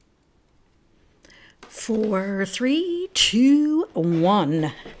4, 3, 2,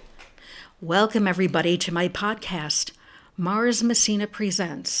 1. Welcome, everybody, to my podcast, Mars Messina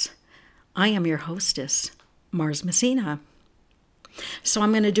Presents. I am your hostess, Mars Messina. So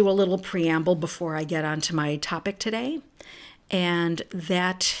I'm going to do a little preamble before I get on to my topic today. And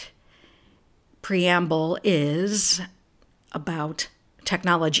that preamble is about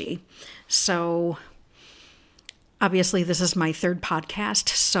technology. So obviously, this is my third podcast,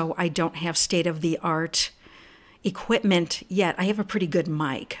 so I don't have state-of-the-art equipment yet. I have a pretty good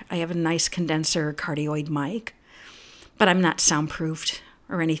mic. I have a nice condenser cardioid mic, but I'm not soundproofed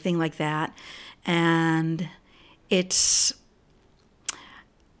or anything like that. And it's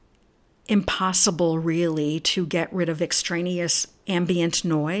impossible, really, to get rid of extraneous ambient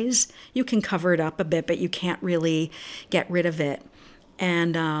noise. You can cover it up a bit, but you can't really get rid of it.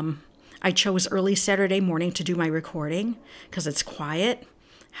 And I chose early Saturday morning to do my recording because it's quiet.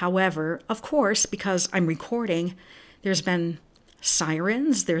 However, of course, because I'm recording, there's been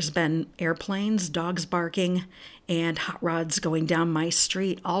sirens, there's been airplanes, dogs barking, and hot rods going down my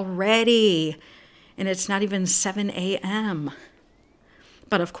street already. And it's not even 7 a.m.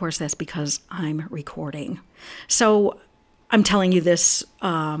 But of course, that's because I'm recording. So I'm telling you this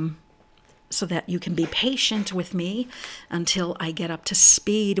so that you can be patient with me until I get up to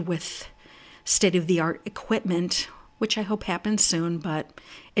speed with state-of-the-art equipment, which I hope happens soon, but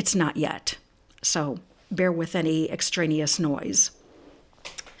it's not yet. So bear with any extraneous noise.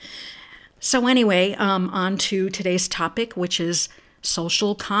 So anyway, on to today's topic, which is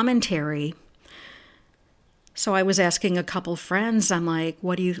social commentary. So I was asking a couple friends, I'm like,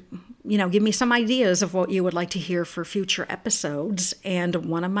 what do you give me some ideas of what you would like to hear for future episodes. And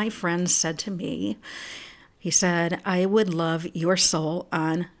one of my friends said to me, he said, I would love your soul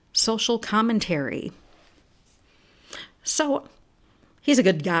on social commentary. So he's a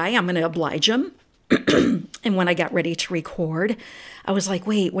good guy. I'm going to oblige him. And when I got ready to record, I was like,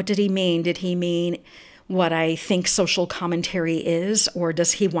 wait, what did he mean? Did he mean what I think social commentary is, or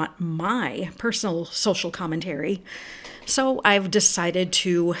does he want my personal social commentary? So I've decided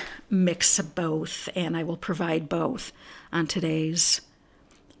to mix both, and I will provide both on today's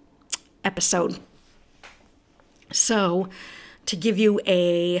episode. So to give you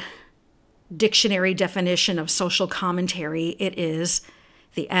a dictionary definition of social commentary, it is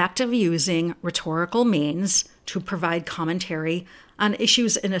the act of using rhetorical means to provide commentary on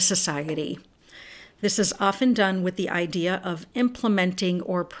issues in a society. This is often done with the idea of implementing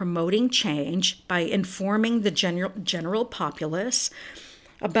or promoting change by informing the general populace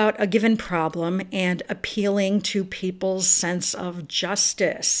about a given problem and appealing to people's sense of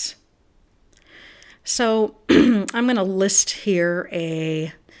justice. So I'm going to list here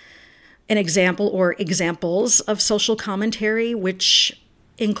an example or examples of social commentary, which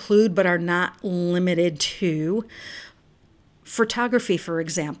include but are not limited to photography, for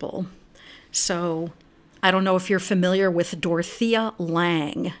example. So I don't know if you're familiar with Dorothea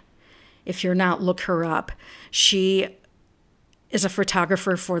Lange. If you're not, look her up. She is a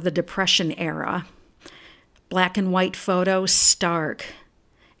photographer for the Depression era. Black and white photo, stark,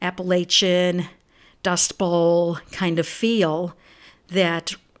 Appalachian, Dust Bowl kind of feel,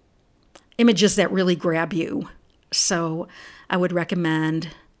 that images that really grab you. So I would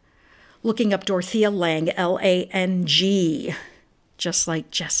recommend looking up Dorothea Lange, L-A-N-G, just like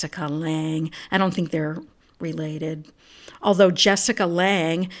Jessica Lange. I don't think they're related. Although Jessica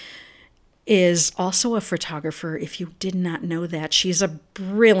Lange is also a photographer, if you did not know that. She's a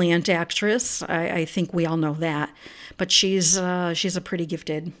brilliant actress. I think we all know that. But she's a pretty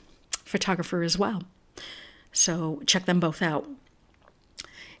gifted photographer as well. So check them both out.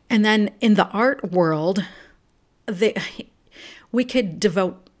 And then in the art world, we could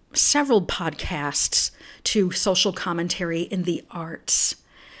devote several podcasts to social commentary in the arts.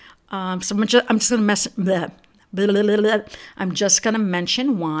 So I'm just going to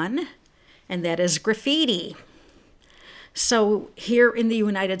mention one, and that is graffiti. So here in the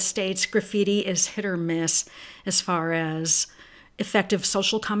United States, graffiti is hit or miss as far as effective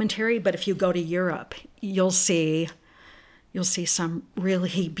social commentary. But if you go to Europe, you'll see some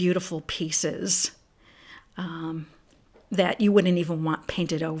really beautiful pieces that you wouldn't even want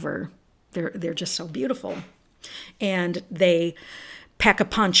painted over. They're just so beautiful. And they pack a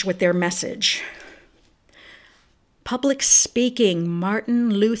punch with their message. Public speaking, Martin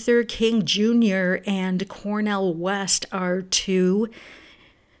Luther King Jr. and Cornel West are two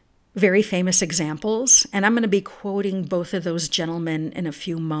very famous examples. And I'm going to be quoting both of those gentlemen in a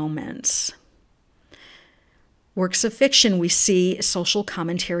few moments. Works of fiction, we see social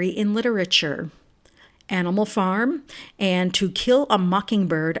commentary in literature. Animal Farm and To Kill a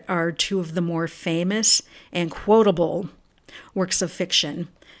Mockingbird are two of the more famous and quotable works of fiction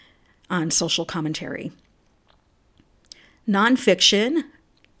on social commentary. Nonfiction,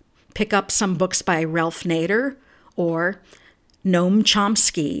 pick up some books by Ralph Nader or Noam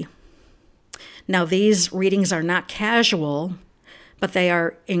Chomsky. Now, these readings are not casual, but they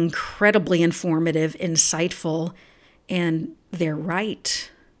are incredibly informative, insightful, and they're right.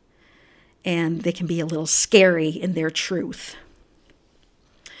 And they can be a little scary in their truth.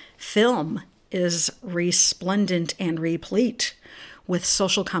 Film is resplendent and replete with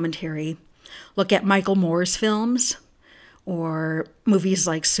social commentary. Look at Michael Moore's films or movies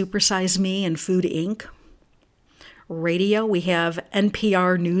like Super Size Me and Food Inc. Radio, we have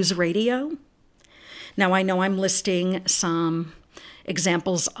NPR News Radio. Now, I know I'm listing some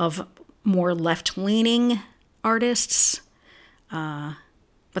examples of more left-leaning artists,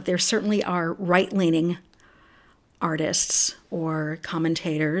 but there certainly are right-leaning artists or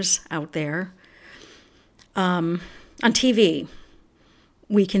commentators out there. On TV,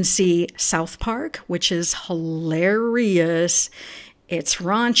 we can see South Park, which is hilarious. It's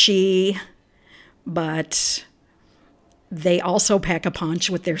raunchy, but they also pack a punch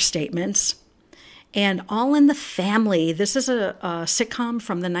with their statements. And All in the Family, this is a sitcom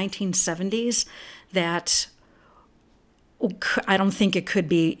from the 1970s that I don't think it could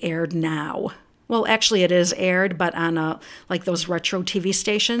be aired now. Well, actually it is aired, but on like those retro TV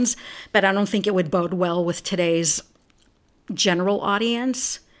stations, but I don't think it would bode well with today's general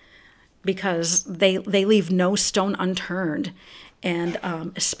audience because they leave no stone unturned. And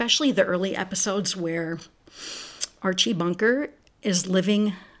especially the early episodes where Archie Bunker is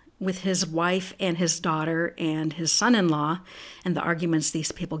living with his wife and his daughter and his son-in-law, and the arguments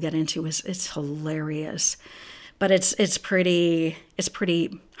these people get into it's hilarious. But it's pretty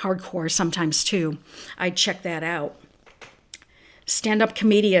hardcore sometimes too. I'd check that out. Stand-up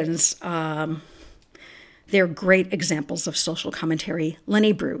comedians, they're great examples of social commentary.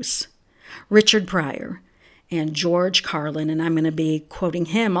 Lenny Bruce, Richard Pryor, and George Carlin, and I'm going to be quoting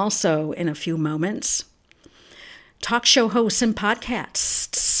him also in a few moments. Talk show hosts and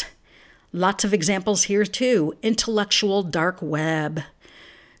podcasts. Lots of examples here too. Intellectual dark web.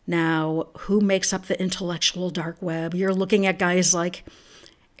 Now, who makes up the intellectual dark web? You're looking at guys like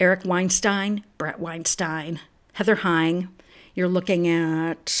Eric Weinstein, Brett Weinstein, Heather Hine. You're looking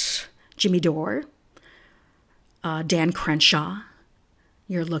at Jimmy Dore, Dan Crenshaw.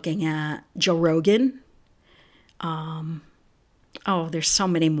 You're looking at Joe Rogan. There's so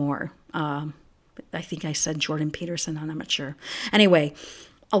many more. I think I said Jordan Peterson, I'm not sure. Anyway,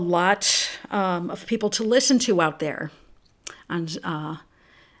 a lot of people to listen to out there on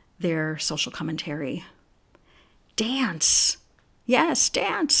their social commentary. Dance. Yes,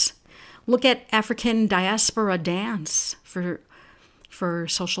 dance. Look at African diaspora dance for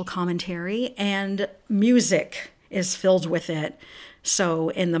social commentary, and music is filled with it. So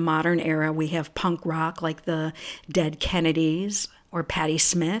in the modern era, we have punk rock like the Dead Kennedys or Patti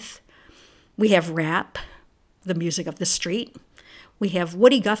Smith. We have rap, the music of the street. We have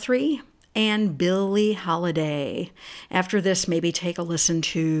Woody Guthrie and Billie Holiday. After this, maybe take a listen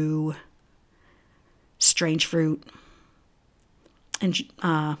to Strange Fruit.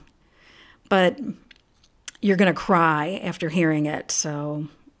 But you're going to cry after hearing it, so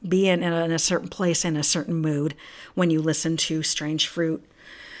be in a certain place, in a certain mood when you listen to Strange Fruit.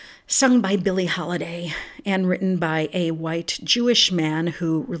 Sung by Billie Holiday and written by a white Jewish man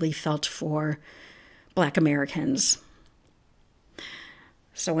who really felt for Black Americans.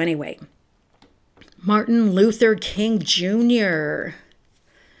 So anyway, Martin Luther King Jr.,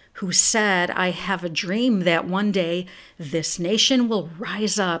 who said, "I have a dream that one day this nation will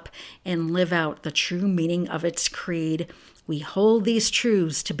rise up and live out the true meaning of its creed. We hold these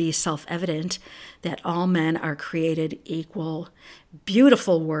truths to be self-evident, that all men are created equal."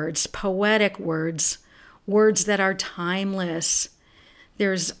 Beautiful words, poetic words, words that are timeless.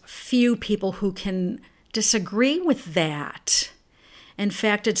 There's few people who can disagree with that. In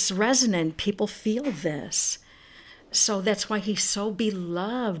fact, it's resonant. People feel this. So that's why he's so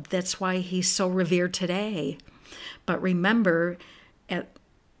beloved. That's why he's so revered today. But remember, at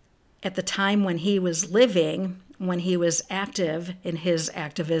the time when he was living, when he was active in his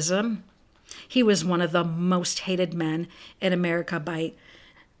activism, he was one of the most hated men in America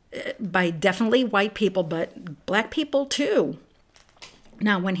by definitely white people, but Black people too.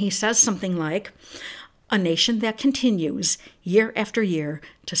 Now, when he says something like, "A nation that continues year after year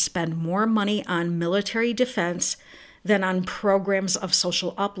to spend more money on military defense than on programs of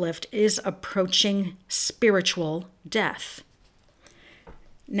social uplift is approaching spiritual death."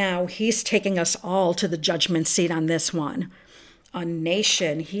 Now, he's taking us all to the judgment seat on this one. A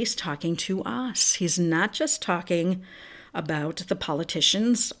nation, he's talking to us. He's not just talking about the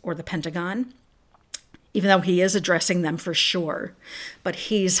politicians or the Pentagon, even though he is addressing them for sure. But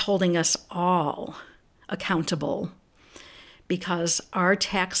he's holding us all accountable because our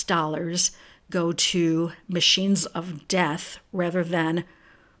tax dollars go to machines of death rather than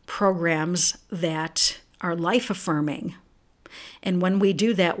programs that are life-affirming. And when we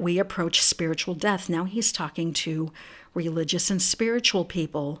do that, we approach spiritual death. Now he's talking to religious and spiritual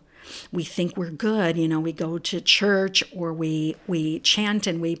people. We think we're good, we go to church or we chant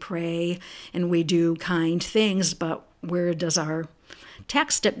and we pray and we do kind things, but where does our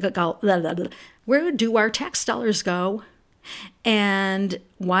where do our tax dollars go? And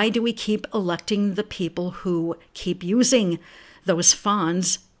why do we keep electing the people who keep using those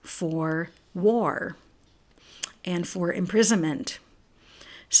funds for war and for imprisonment?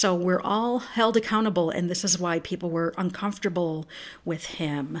 So we're all held accountable, and this is why people were uncomfortable with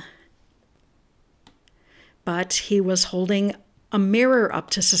him. But he was holding a mirror up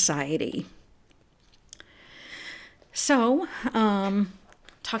to society. So,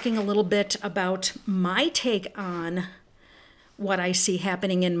 talking a little bit about my take on what I see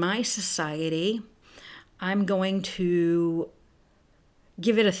happening in my society, I'm going to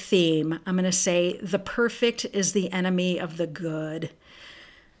give it a theme. I'm going to say the perfect is the enemy of the good.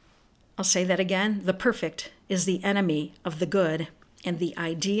 I'll say that again. The perfect is the enemy of the good. And the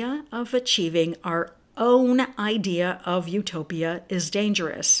idea of achieving our own idea of utopia is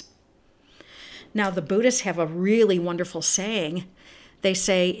dangerous. Now, the Buddhists have a really wonderful saying. They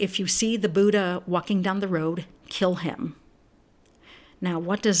say, if you see the Buddha walking down the road, kill him. Now,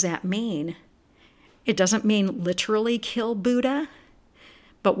 what does that mean? It doesn't mean literally kill Buddha,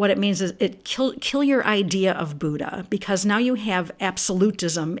 but what it means is it kill your idea of Buddha, because now you have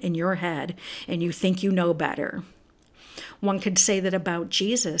absolutism in your head and you think you know better. One could say that about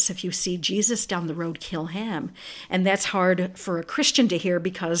Jesus. If you see Jesus down the road, kill him. And that's hard for a Christian to hear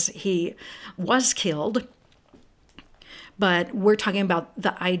because he was killed. But we're talking about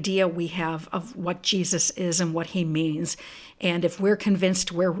the idea we have of what Jesus is and what he means. And if we're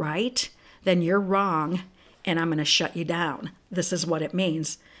convinced we're right, then you're wrong, and I'm going to shut you down. This is what it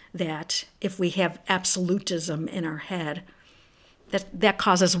means, that if we have absolutism in our head, that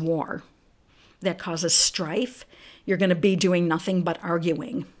causes war. That causes strife. You're going to be doing nothing but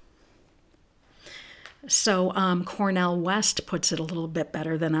arguing. So Cornel West puts it a little bit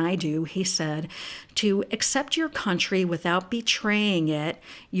better than I do. He said, to accept your country without betraying it,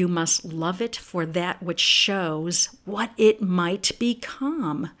 you must love it for that which shows what it might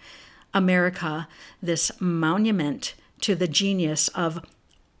become. America, this monument to the genius of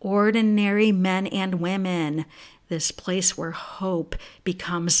ordinary men and women, this place where hope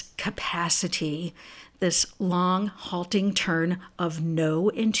becomes capacity, this long, halting turn of no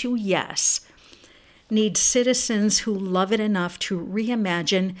into yes, needs citizens who love it enough to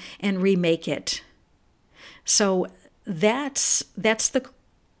reimagine and remake it. So that's the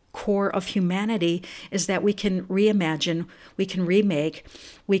core of humanity, is that we can reimagine, we can remake,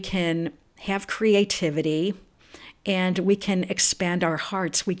 we can have creativity, and we can expand our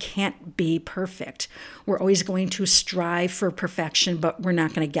hearts. We can't be perfect. We're always going to strive for perfection, but we're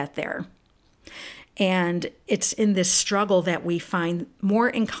not going to get there. And it's in this struggle that we find more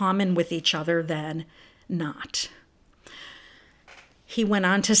in common with each other than not. He went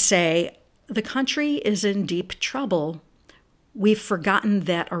on to say, the country is in deep trouble. We've forgotten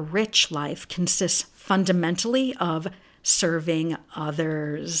that a rich life consists fundamentally of serving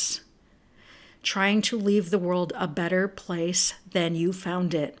others, trying to leave the world a better place than you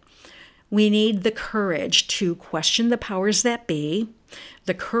found it. We need the courage to question the powers that be,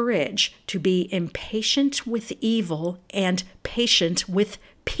 the courage to be impatient with evil and patient with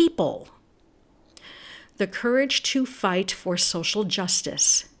people, the courage to fight for social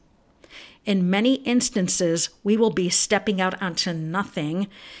justice. In many instances, we will be stepping out onto nothing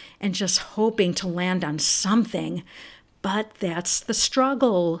and just hoping to land on something. But that's the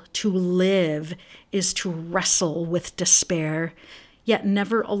struggle. To live is to wrestle with despair, yet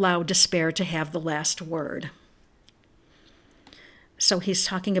never allow despair to have the last word. So he's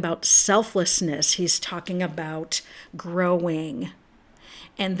talking about selflessness. He's talking about growing.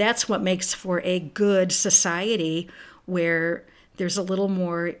 And that's what makes for a good society, where there's a little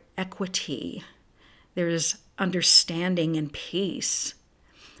more equity. There's understanding and peace,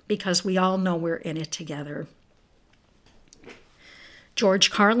 because we all know we're in it together.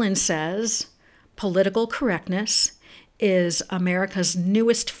 George Carlin says, political correctness is America's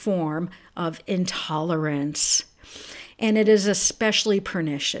newest form of intolerance. And it is especially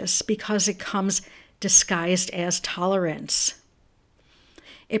pernicious because it comes disguised as tolerance.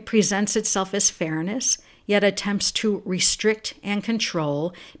 It presents itself as fairness, yet attempts to restrict and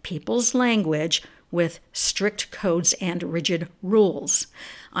control people's language with strict codes and rigid rules.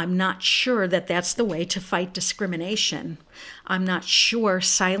 I'm not sure that that's the way to fight discrimination. I'm not sure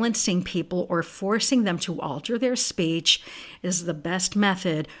silencing people or forcing them to alter their speech is the best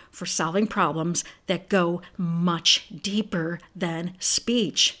method for solving problems that go much deeper than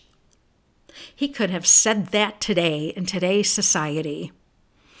speech. He could have said that today in today's society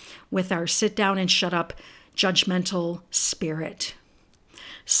with our sit down and shut up judgmental spirit.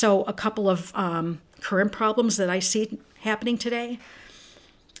 So a couple of current problems that I see happening today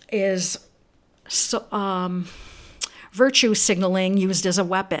is virtue signaling used as a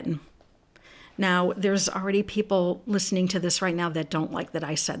weapon. Now, there's already people listening to this right now that don't like that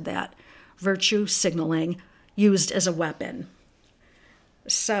I said that. Virtue signaling used as a weapon.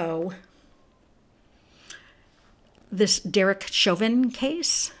 So, this Derek Chauvin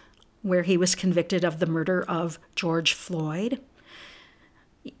case, where he was convicted of the murder of George Floyd.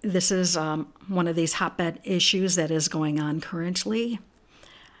 This is one of these hotbed issues that is going on currently.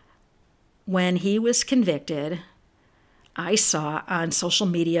 When he was convicted, I saw on social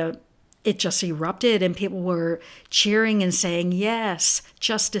media, it just erupted and people were cheering and saying, yes,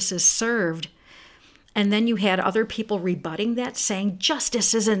 justice is served. And then you had other people rebutting that, saying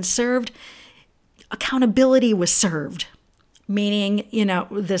justice isn't served, accountability was served. Meaning,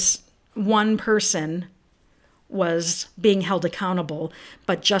 this one person was being held accountable,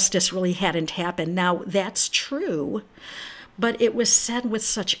 but justice really hadn't happened. Now, that's true, but it was said with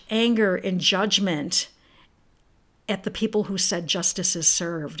such anger and judgment at the people who said justice is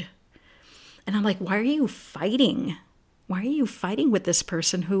served. And I'm like, why are you fighting? Why are you fighting with this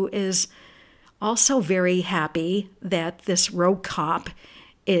person who is also very happy that this rogue cop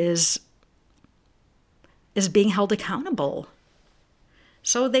is being held accountable?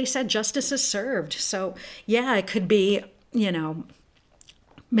 So they said justice is served. So yeah, it could be,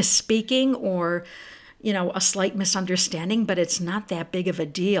 misspeaking or, a slight misunderstanding, but it's not that big of a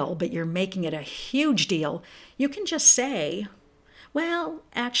deal, but you're making it a huge deal. You can just say, well,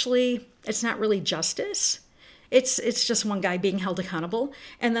 actually, it's not really justice. It's just one guy being held accountable.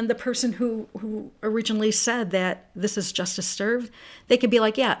 And then the person who originally said that this is justice served, they could be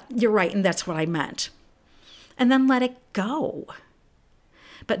like, yeah, you're right, and that's what I meant. And then let it go.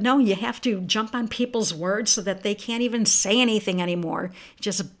 But no, you have to jump on people's words so that they can't even say anything anymore.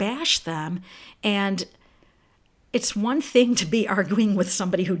 Just bash them. And it's one thing to be arguing with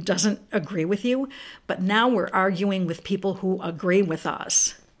somebody who doesn't agree with you, but now we're arguing with people who agree with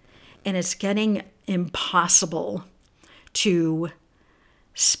us. And it's getting impossible to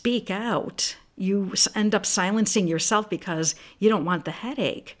speak out. You end up silencing yourself because you don't want the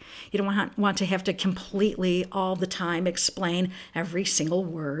headache. You don't want to have to completely all the time explain every single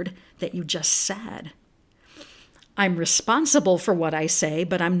word that you just said. I'm responsible for what I say,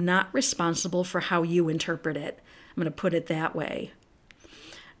 but I'm not responsible for how you interpret it. I'm going to put it that way.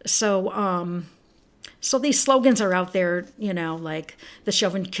 So these slogans are out there, like the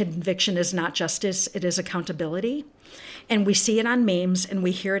Chauvin conviction is not justice, it is accountability. And we see it on memes and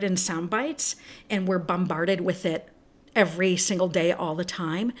we hear it in sound bites and we're bombarded with it every single day, all the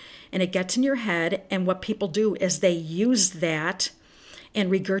time. And it gets in your head. And what people do is they use that and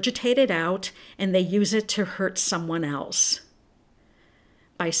regurgitate it out and they use it to hurt someone else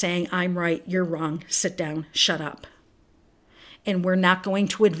by saying, I'm right, you're wrong, sit down, shut up. And we're not going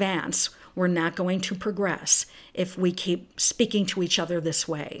to advance. We're not going to progress if we keep speaking to each other this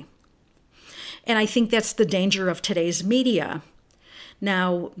way. And I think that's the danger of today's media.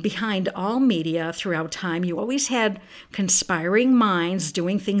 Now, behind all media throughout time, you always had conspiring minds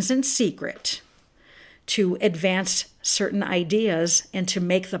doing things in secret to advance certain ideas and to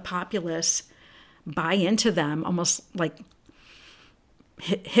make the populace buy into them, almost like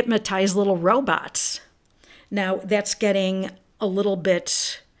hypnotized little robots. Now, that's getting a little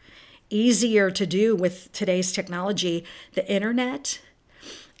bit easier to do with today's technology. The internet,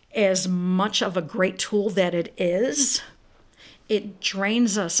 as much of a great tool that it is, it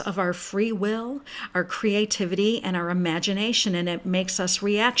drains us of our free will, our creativity, and our imagination, and it makes us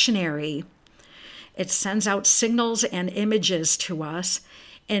reactionary. It sends out signals and images to us,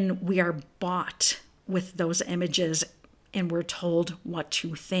 and we are bought with those images, and we're told what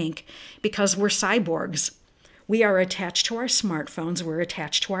to think because we're cyborgs. We are attached to our smartphones, we're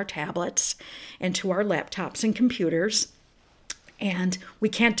attached to our tablets, and to our laptops and computers, and we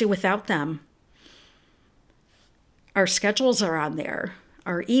can't do without them. Our schedules are on there,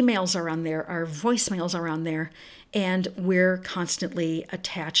 our emails are on there, our voicemails are on there, And we're constantly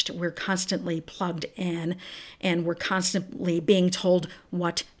attached, we're constantly plugged in, and we're constantly being told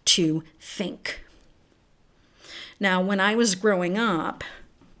what to think. Now, when I was growing up,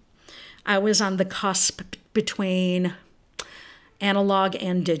 I was on the cusp between analog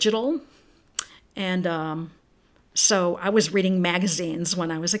and digital. And so I was reading magazines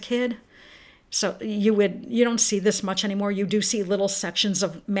when I was a kid. So you don't see this much anymore. You do see little sections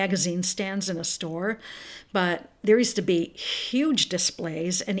of magazine stands in a store, but there used to be huge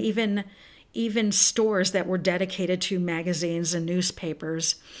displays and even stores that were dedicated to magazines and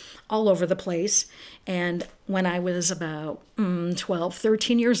newspapers all over the place. And when I was about 12,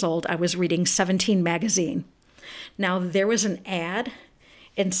 13 years old, I was reading 17 magazine. Now, there was an ad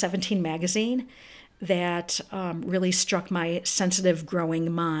in 17 magazine that really struck my sensitive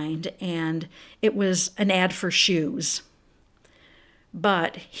growing mind, and it was an ad for shoes.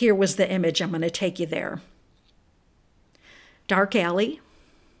 But here was the image. I'm going to take you there. Dark alley,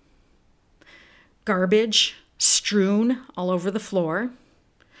 garbage strewn all over the floor,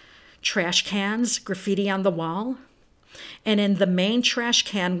 trash cans, graffiti on the wall, and in the main trash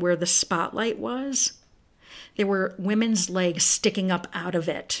can where the spotlight was, there were women's legs sticking up out of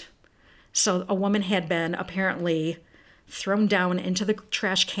it. So a woman had been apparently thrown down into the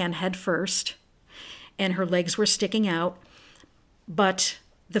trash can head first, and her legs were sticking out, but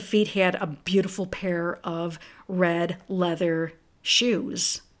the feet had a beautiful pair of red leather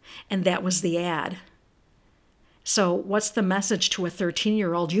shoes, and that was the ad. So what's the message to a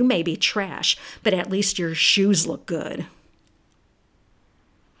 13-year-old? You may be trash, but at least your shoes look good.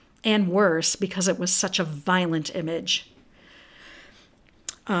 And worse, because it was such a violent image.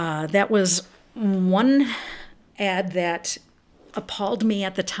 That was one ad that appalled me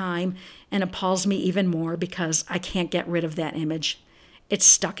at the time and appalls me even more because I can't get rid of that image. It's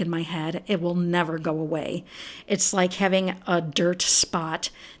stuck in my head. It will never go away. It's like having a dirt spot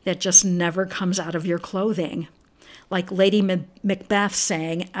that just never comes out of your clothing. Like Lady Macbeth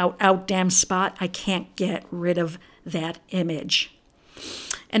saying, out, out, damn spot, I can't get rid of that image.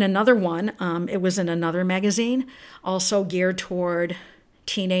 And another one, it was in another magazine, also geared toward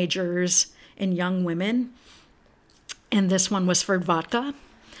teenagers and young women. And this one was for vodka.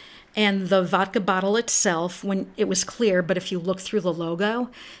 And the vodka bottle itself, when it was clear, but if you look through the logo,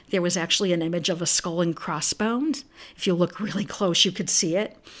 there was actually an image of a skull and crossbones. If you look really close, you could see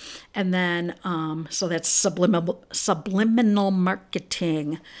it. And then, so that's subliminal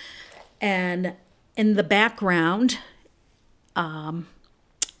marketing. And in the background,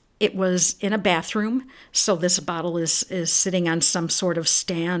 it was in a bathroom, so this bottle is sitting on some sort of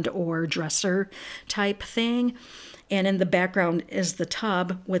stand or dresser type thing. And in the background is the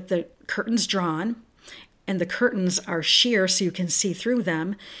tub with the curtains drawn, and the curtains are sheer so you can see through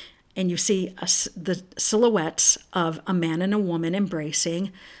them, and you see the silhouettes of a man and a woman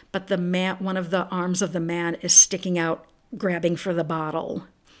embracing, but one of the arms of the man is sticking out, grabbing for the bottle.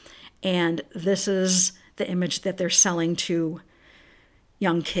 And this is the image that they're selling to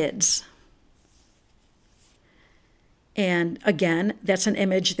young kids. And again, that's an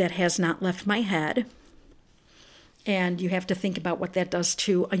image that has not left my head. And you have to think about what that does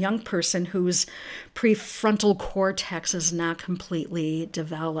to a young person whose prefrontal cortex is not completely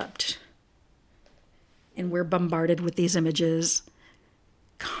developed. And we're bombarded with these images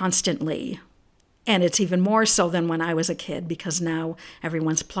constantly. And it's even more so than when I was a kid, because now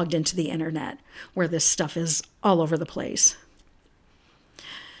everyone's plugged into the internet where this stuff is all over the place.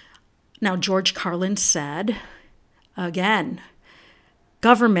 Now, George Carlin said, again,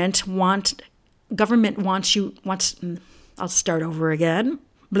 government wants, I'll start over again.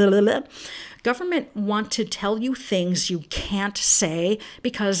 Blah, blah, blah. Government want to tell you things you can't say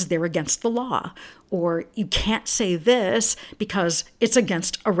because they're against the law. Or you can't say this because it's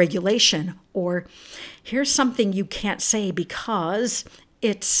against a regulation. Or here's something you can't say because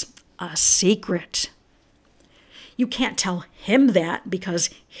it's a secret. You can't tell him that because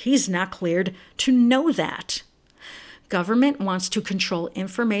he's not cleared to know that. Government wants to control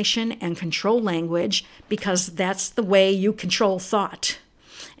information and control language because that's the way you control thought.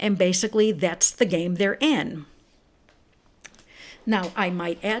 And basically, that's the game they're in. Now, I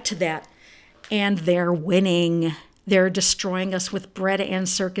might add to that, and they're winning. They're destroying us with bread and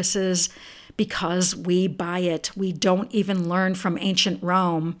circuses because we buy it. We don't even learn from ancient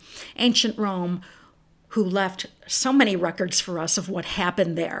Rome. Ancient Rome, who left so many records for us of what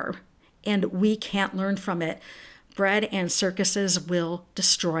happened there, and we can't learn from it. Bread and circuses will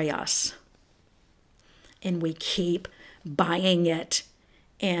destroy us. And we keep buying it,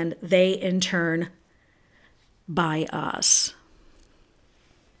 and they in turn buy us.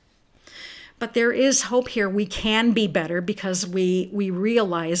 But there is hope here. We can be better because we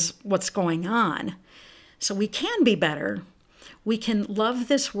realize what's going on. So we can be better. We can love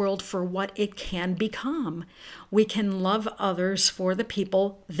this world for what it can become. We can love others for the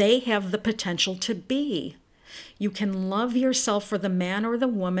people they have the potential to be. You can love yourself for the man or the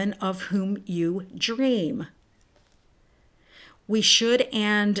woman of whom you dream. We should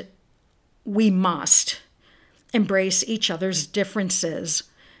and we must embrace each other's differences,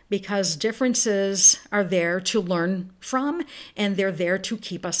 because differences are there to learn from and they're there to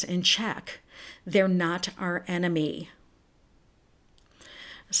keep us in check. They're not our enemy.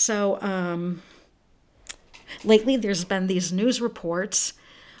 So lately there's been these news reports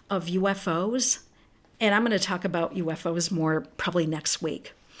of UFOs, and I'm going to talk about UFOs more probably next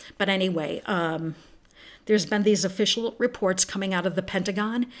week. But anyway, there's been these official reports coming out of the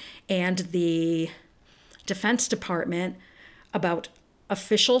Pentagon and the Defense Department about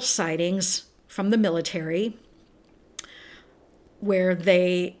official sightings from the military where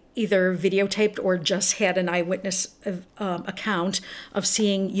they either videotaped or just had an eyewitness account of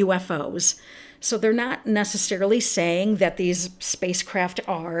seeing UFOs. So they're not necessarily saying that these spacecraft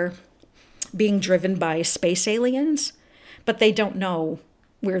are being driven by space aliens, but they don't know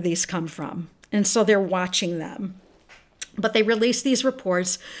where these come from. And so they're watching them. But they released these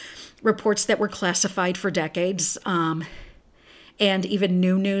reports that were classified for decades, and even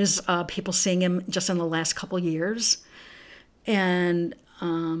new news, people seeing him just in the last couple years. And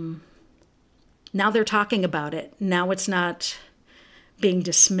now they're talking about it. Now it's not being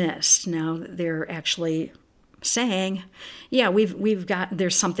dismissed. Now they're actually saying, yeah,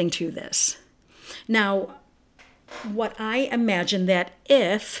 there's something to this. Now, what I imagine that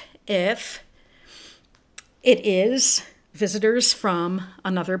if it is visitors from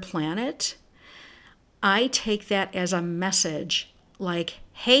another planet, I take that as a message like,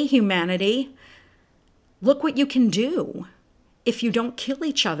 hey, humanity, look what you can do if you don't kill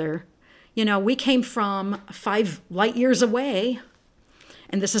each other. You know, we came from 5 light years away,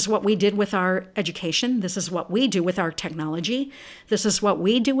 and this is what we did with our education. This is what we do with our technology. This is what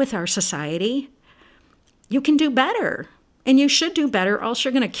we do with our society. You can do better, and you should do better, or else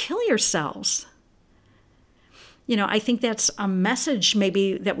you're going to kill yourselves. You know, I think that's a message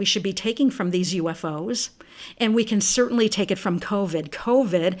maybe that we should be taking from these UFOs. And we can certainly take it from COVID.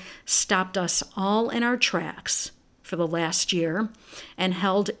 COVID stopped us all in our tracks for the last year and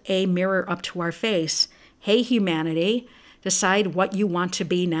held a mirror up to our face. Hey, humanity, decide what you want to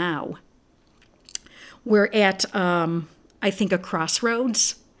be now. We're at, I think, a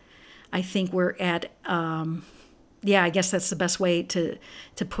crossroads. I think we're at, I guess that's the best way to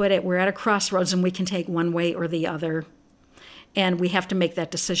put it. We're at a crossroads and we can take one way or the other. And we have to make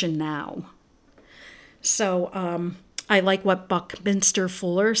that decision now. So I like what Buckminster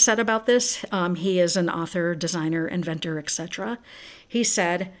Fuller said about this. He is an author, designer, inventor, etc. He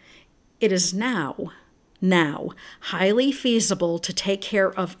said, it is now, highly feasible to take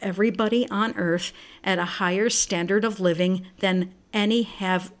care of everybody on Earth at a higher standard of living than any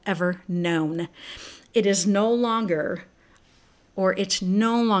have ever known. It no longer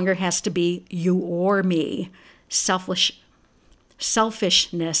has to be you or me. Selfishness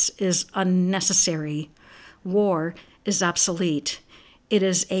is unnecessary. War is obsolete. It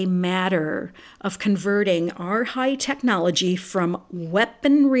is a matter of converting our high technology from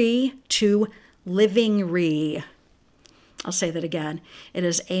weaponry to livingry. I'll say that again. It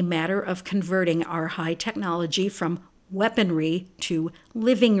is a matter of converting our high technology from weaponry to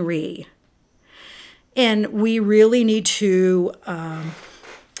livingry. And we really need to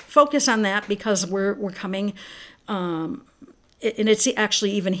focus on that because we're coming, and it's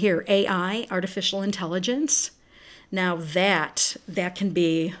actually even here, AI, artificial intelligence. Now that can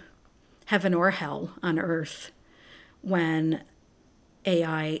be heaven or hell on earth when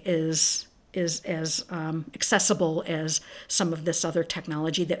AI is as accessible as some of this other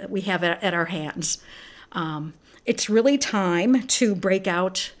technology that we have at our hands. It's really time to break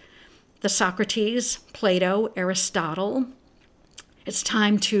out the Socrates, Plato, Aristotle. It's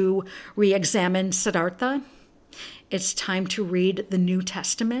time to re-examine Siddhartha. It's time to read the New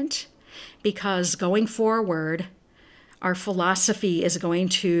Testament, because going forward, our philosophy is going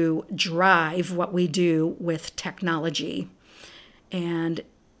to drive what we do with technology. And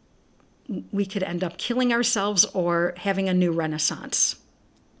we could end up killing ourselves or having a new renaissance.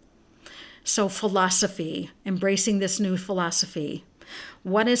 So philosophy, embracing this new philosophy.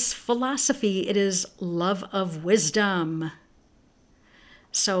 What is philosophy? It is love of wisdom.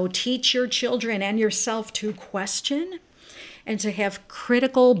 So teach your children and yourself to question and to have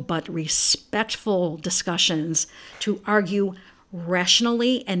critical but respectful discussions, to argue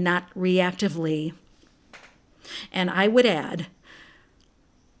rationally and not reactively. And I would add,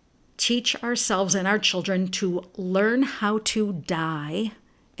 teach ourselves and our children to learn how to die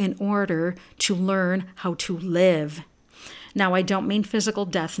in order to learn how to live. Now, I don't mean physical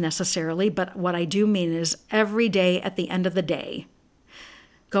death necessarily, but what I do mean is every day at the end of the day,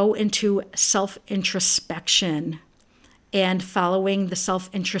 go into self-introspection. And following the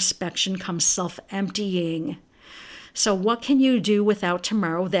self-introspection comes self-emptying. So what can you do without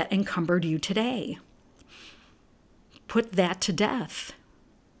tomorrow that encumbered you today? Put that to death.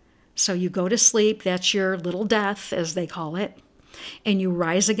 So you go to sleep, that's your little death, as they call it, and you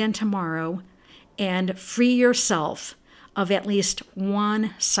rise again tomorrow and free yourself of at least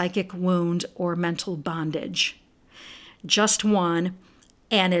one psychic wound or mental bondage. Just one,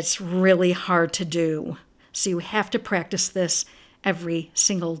 and it's really hard to do. So you have to practice this every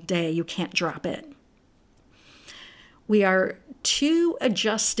single day. You can't drop it. We are too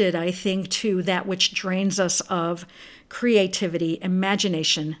adjusted, I think, to that which drains us of creativity,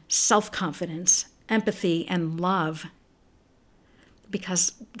 imagination, self-confidence, empathy, and love.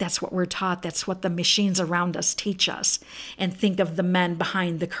 Because that's what we're taught. That's what the machines around us teach us. And think of the men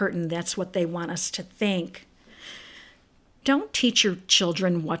behind the curtain. That's what they want us to think. Don't teach your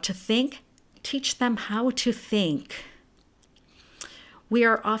children what to think. Teach them how to think. We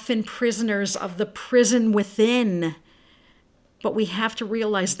are often prisoners of the prison within, but we have to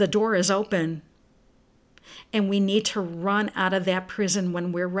realize the door is open. And we need to run out of that prison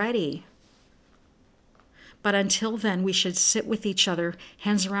when we're ready. But until then, we should sit with each other,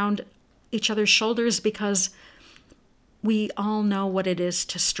 hands around each other's shoulders, because we all know what it is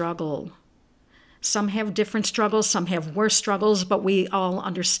to struggle. Some have different struggles, some have worse struggles, but we all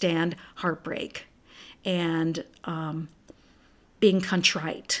understand heartbreak and being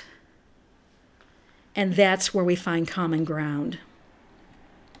contrite. And that's where we find common ground.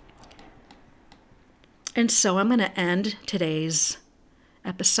 And so I'm going to end today's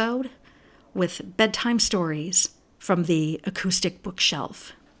episode with bedtime stories from the Acoustic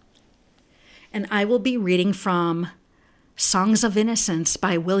Bookshelf. And I will be reading from Songs of Innocence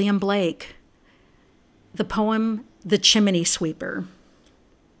by William Blake, the poem The Chimney Sweeper.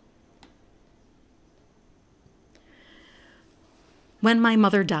 When my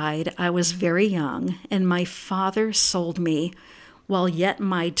mother died, I was very young, and my father sold me, while yet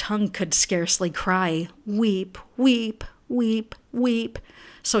my tongue could scarcely cry, weep, weep, weep, weep.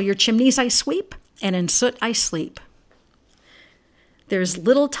 So your chimneys I sweep, and in soot I sleep. There's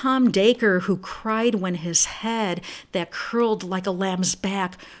little Tom Dacre who cried when his head, that curled like a lamb's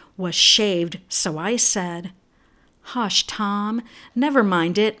back, was shaved, so I said, hush, Tom, never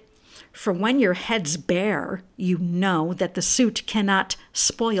mind it, for when your head's bare, you know that the soot cannot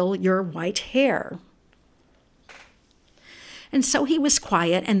spoil your white hair. And so he was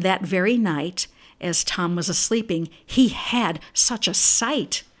quiet, and that very night, as Tom was a-sleeping, he had such a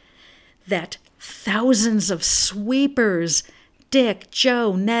sight that thousands of sweepers, Dick,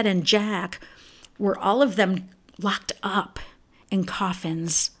 Joe, Ned, and Jack, were all of them locked up in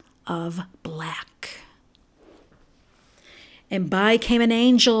coffins of black. And by came an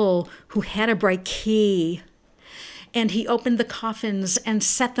angel who had a bright key, and he opened the coffins and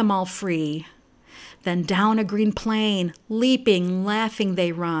set them all free. Then down a green plain, leaping, laughing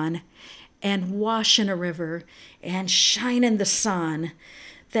they run, and wash in a river, and shine in the sun.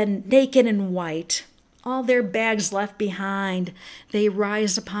 Then naked and white, all their bags left behind, they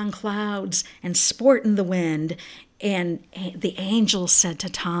rise upon clouds and sport in the wind. And the angel said to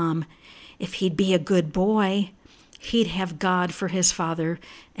Tom, if he'd be a good boy, he'd have God for his father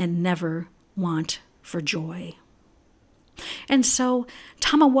and never want for joy. And so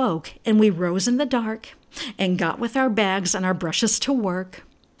Tom awoke, and we rose in the dark and got with our bags and our brushes to work.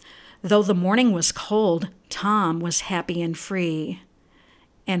 Though the morning was cold, Tom was happy and free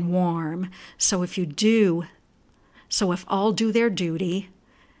and warm. So if all do their duty,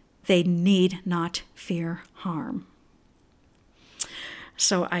 they need not fear harm.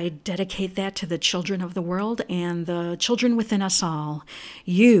 So I dedicate that to the children of the world and the children within us all.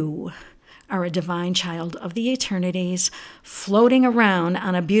 You are a divine child of the eternities, floating around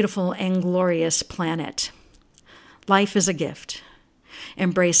on a beautiful and glorious planet. Life is a gift.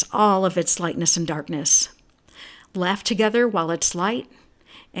 Embrace all of its lightness and darkness. Laugh together while it's light,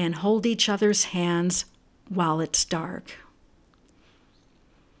 and hold each other's hands while it's dark.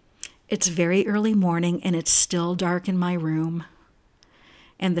 It's very early morning, and it's still dark in my room,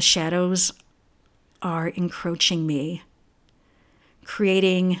 and the shadows are encroaching me,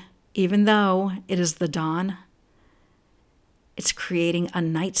 creating, even though it is the dawn, it's creating a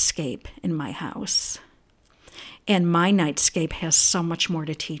nightscape in my house. And my nightscape has so much more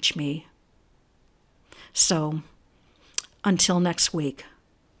to teach me. So, until next week,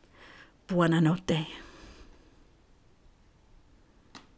 buona notte.